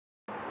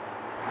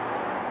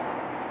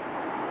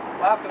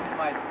Welcome to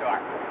my store.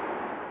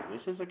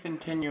 This is a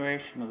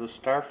continuation of the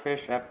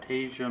Starfish,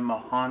 Aptasia,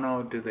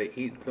 Mahano, Do They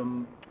Eat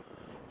Them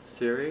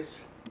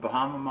series.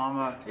 Bahama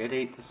Mama, it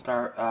ate the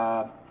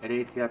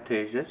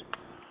Aptasias.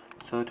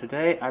 So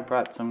today I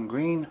brought some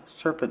green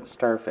Serpent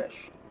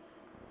Starfish.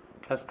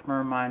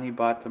 Customer of mine, he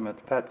bought them at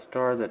the pet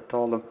store that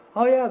told him,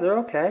 oh yeah, they're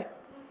okay.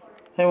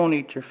 They won't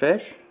eat your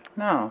fish.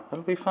 No,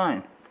 it'll be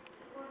fine.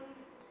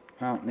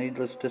 Well,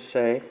 needless to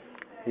say,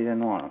 he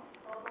didn't want them.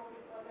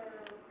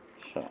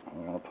 So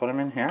I'm going to put them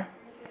in here.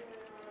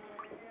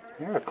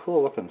 They're a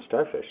cool looking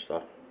starfish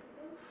though.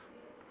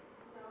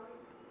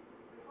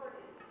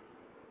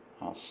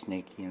 All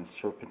snaky and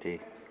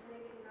serpenty.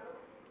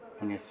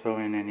 When you throw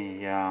in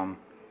any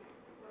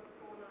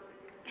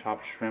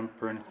chopped shrimp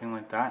or anything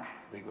like that,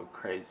 they go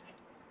crazy.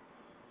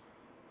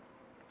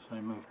 So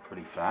they move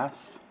pretty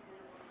fast.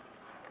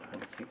 I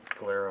can see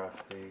glare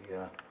off the,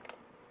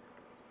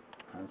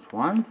 that's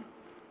one.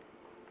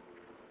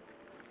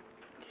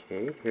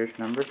 Okay, here's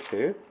number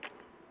two.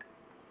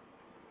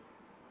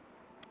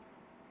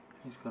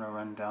 He's going to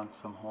run down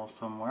some hole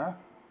somewhere.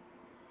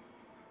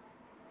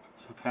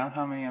 So count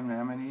how many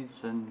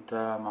anemones and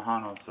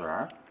Mahanos there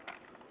are.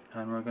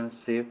 And we're going to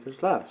see if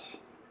there's less.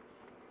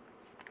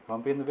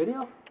 Want to be in the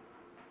video?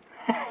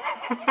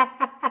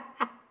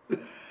 And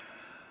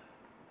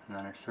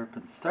then our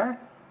Serpent Star.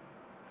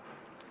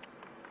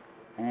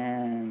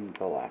 And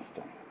the last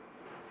one.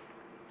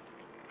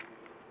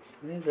 So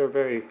these are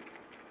very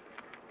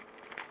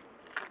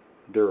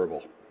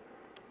durable.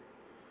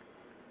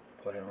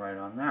 Put it right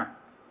on there.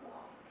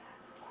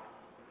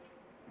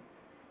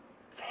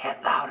 Say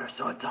it louder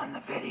so it's on the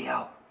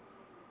video.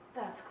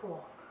 That's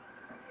cool.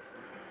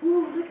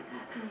 Ooh, look at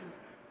that thing.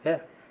 Yeah.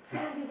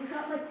 Sandy, we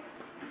got like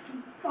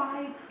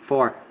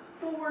four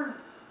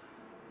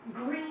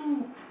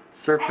green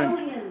serpent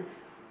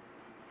aliens.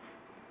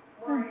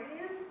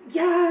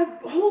 Yeah,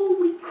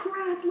 holy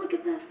crap, look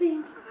at that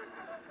thing.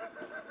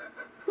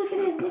 Look at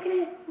it, look at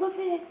it, look at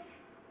it.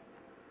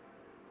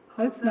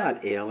 That's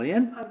not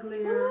alien.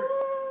 Uglier.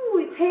 Ooh,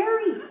 it's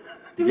hairy.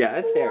 Yeah,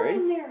 it's hairy.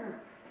 In there.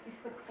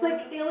 It's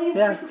like aliens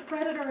versus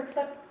predator,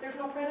 except there's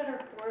no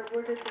predator.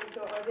 Where did they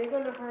go? Are they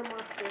going to harm our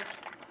fish?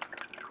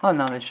 Oh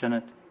no, they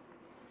shouldn't.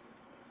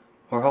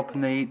 We're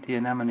hoping they eat the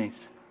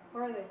anemones.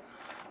 Where are they?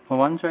 Well,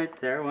 one's right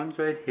there, one's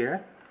right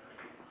here.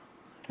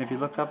 If you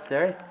look up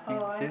there, you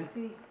Oh, can I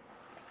see.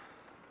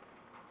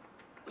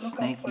 Look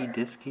snaky,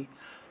 disky.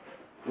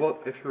 Well,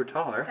 if you were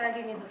taller,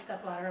 Sandy needs a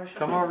step ladder. I was just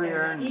come over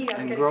here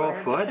and grow a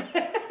foot.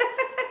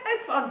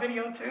 It's on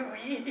video too.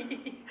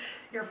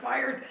 You're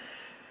fired.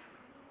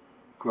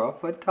 Grow a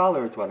foot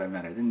taller is what I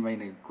meant. I didn't mean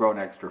to grow an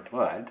extra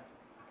foot.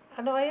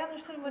 I know, I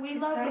understood what We you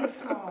love you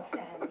said. small,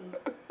 Sandy.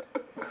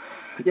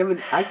 Yeah, but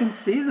I can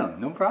see them,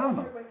 no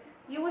problem.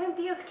 You wouldn't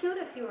be as cute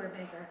if you were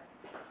bigger.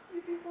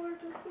 You people are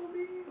just so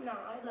mean. No,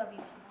 I love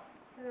you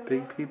small.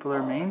 Big people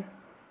are mean?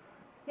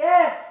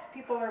 Yes,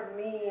 people are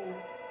mean.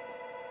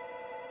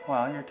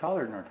 Well, you're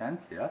taller than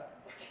Hortensia.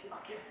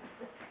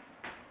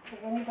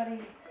 Anybody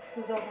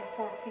who's over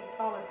 4 feet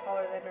tall is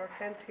taller than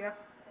Hortensia.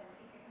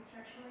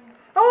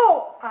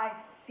 Oh, I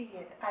see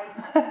it. I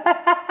see it.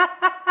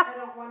 I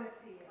don't want to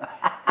see it.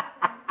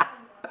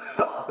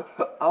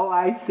 Oh,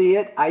 I see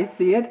it. I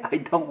see it. I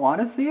don't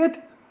want to see it.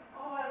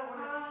 Oh, I don't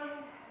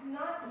want to.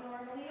 Not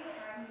normally.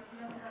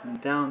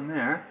 And down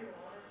there,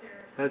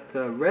 that's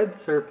a red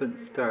serpent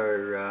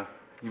star.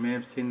 You may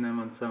have seen them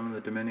on some of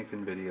the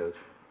Dominican videos.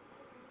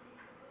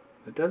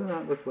 But doesn't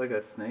that look like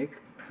a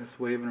snake just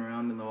waving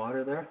around in the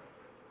water there?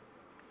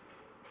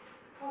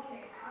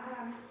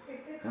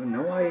 I have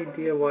no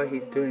idea why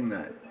he's doing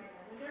that.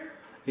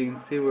 You can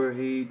see where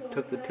he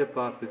took the tip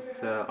off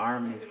his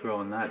arm and he's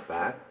growing that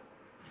back.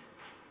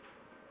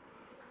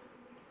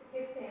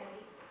 It's Sandy.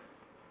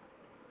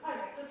 Hi,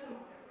 just a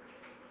moment.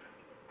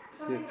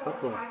 See a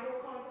couple of...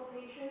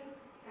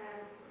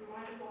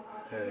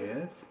 There he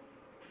is.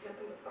 Get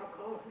them to stop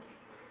calling.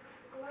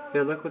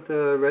 Yeah, look what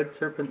the red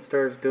serpent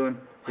star is doing.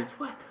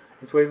 What?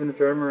 He's waving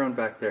his arm around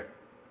back there.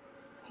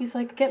 He's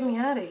like, get me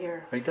out of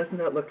here. Like, doesn't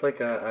that look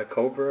like a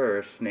cobra or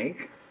a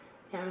snake?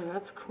 Yeah,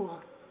 that's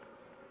cool.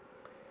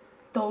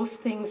 Those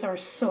things are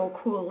so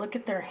cool. Look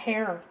at their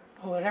hair,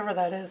 or whatever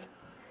that is.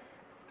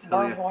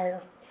 Barbed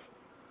wire.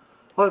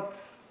 Well,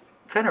 it's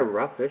kind of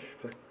roughish,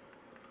 but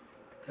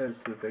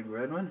there's the big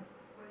red one.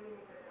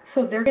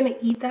 So they're going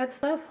to eat that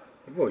stuff?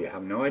 Well, you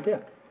have no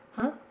idea.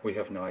 Huh? We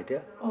have no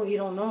idea. Oh, you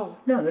don't know?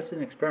 No, this is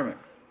an experiment.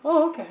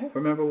 Oh, okay.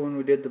 Remember when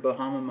we did the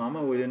Bahama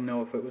Mama, we didn't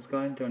know if it was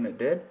going to, and it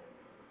did?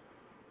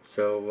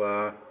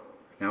 So,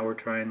 now we're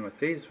trying with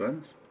these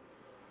ones.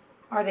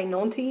 Are they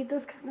known to eat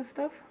this kind of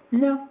stuff?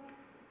 No.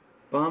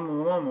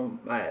 Bahama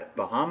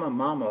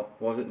Mama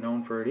wasn't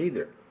known for it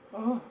either.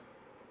 Oh.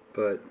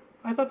 But...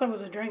 I thought that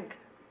was a drink.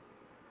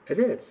 It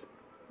is.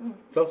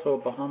 It's also a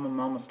Bahama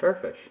Mama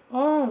starfish.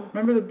 Oh.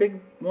 Remember the big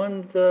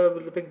ones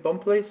with the big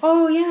bump place?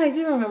 Oh, yeah, I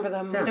do remember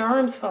them. Yeah. Their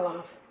arms fell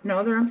off.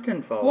 No, their arms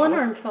didn't fall off. One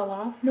arm fell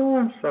off. No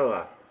arms fell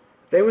off.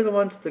 They were the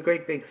ones with the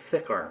great big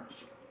thick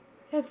arms.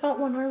 I thought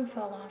one arm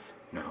fell off.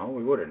 No,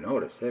 we would have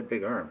noticed. They had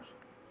big arms.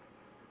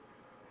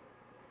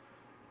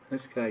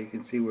 This guy, you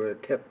can see where a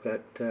tip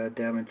got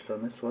damaged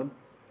on this one,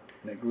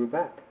 and it grew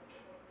back.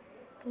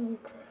 Oh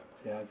crap.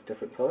 See how it's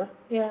different color?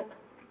 Yeah.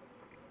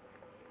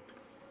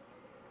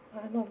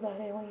 I love that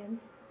alien.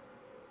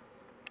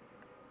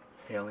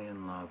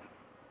 Alien love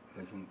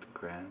isn't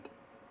grand.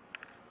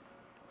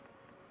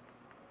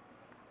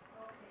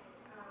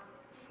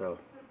 So,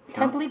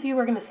 Can't believe you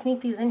were going to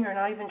sneak these in here and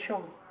not even show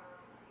me.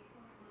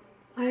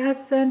 I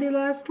asked Sandy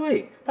last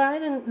week. But I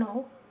didn't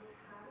know.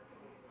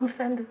 I'm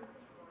offended.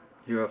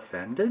 You're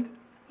offended?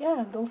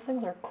 Yeah, those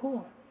things are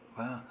cool.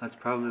 Wow, that's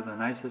probably the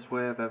nicest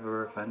way I've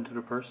ever offended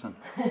a person.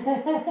 Look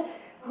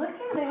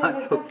at it. I've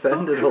It's so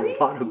offended a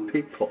lot creepy. of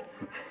people.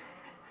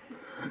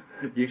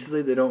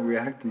 Usually they don't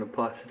react in a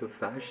positive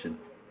fashion.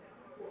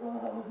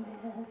 Oh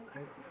man.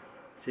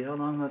 See how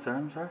long those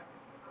arms are?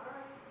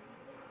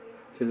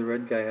 See, the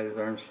red guy had his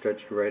arms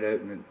stretched right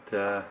out and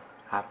it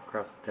half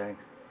across the tank.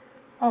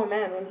 Oh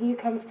man, when he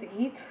comes to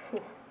eat,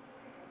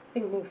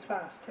 thing moves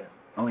fast too.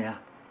 Oh yeah.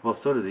 Well,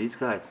 so do these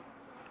guys.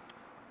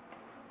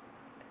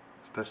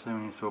 Especially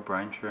when you throw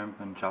brine shrimp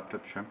and chopped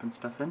up shrimp and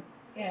stuff in.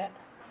 Yeah,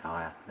 Oh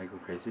yeah, they go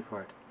crazy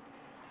for it.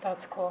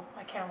 that's cool.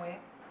 I can't wait.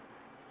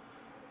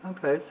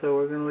 Okay, so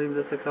we're going to leave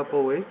this a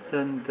couple weeks,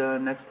 and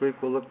next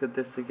week we'll look at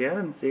this again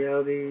and see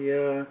how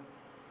the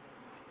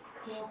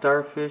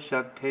Starfish,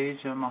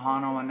 Aptasia,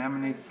 Mahano,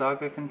 anemone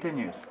saga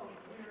continues.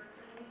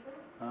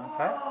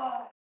 Okay?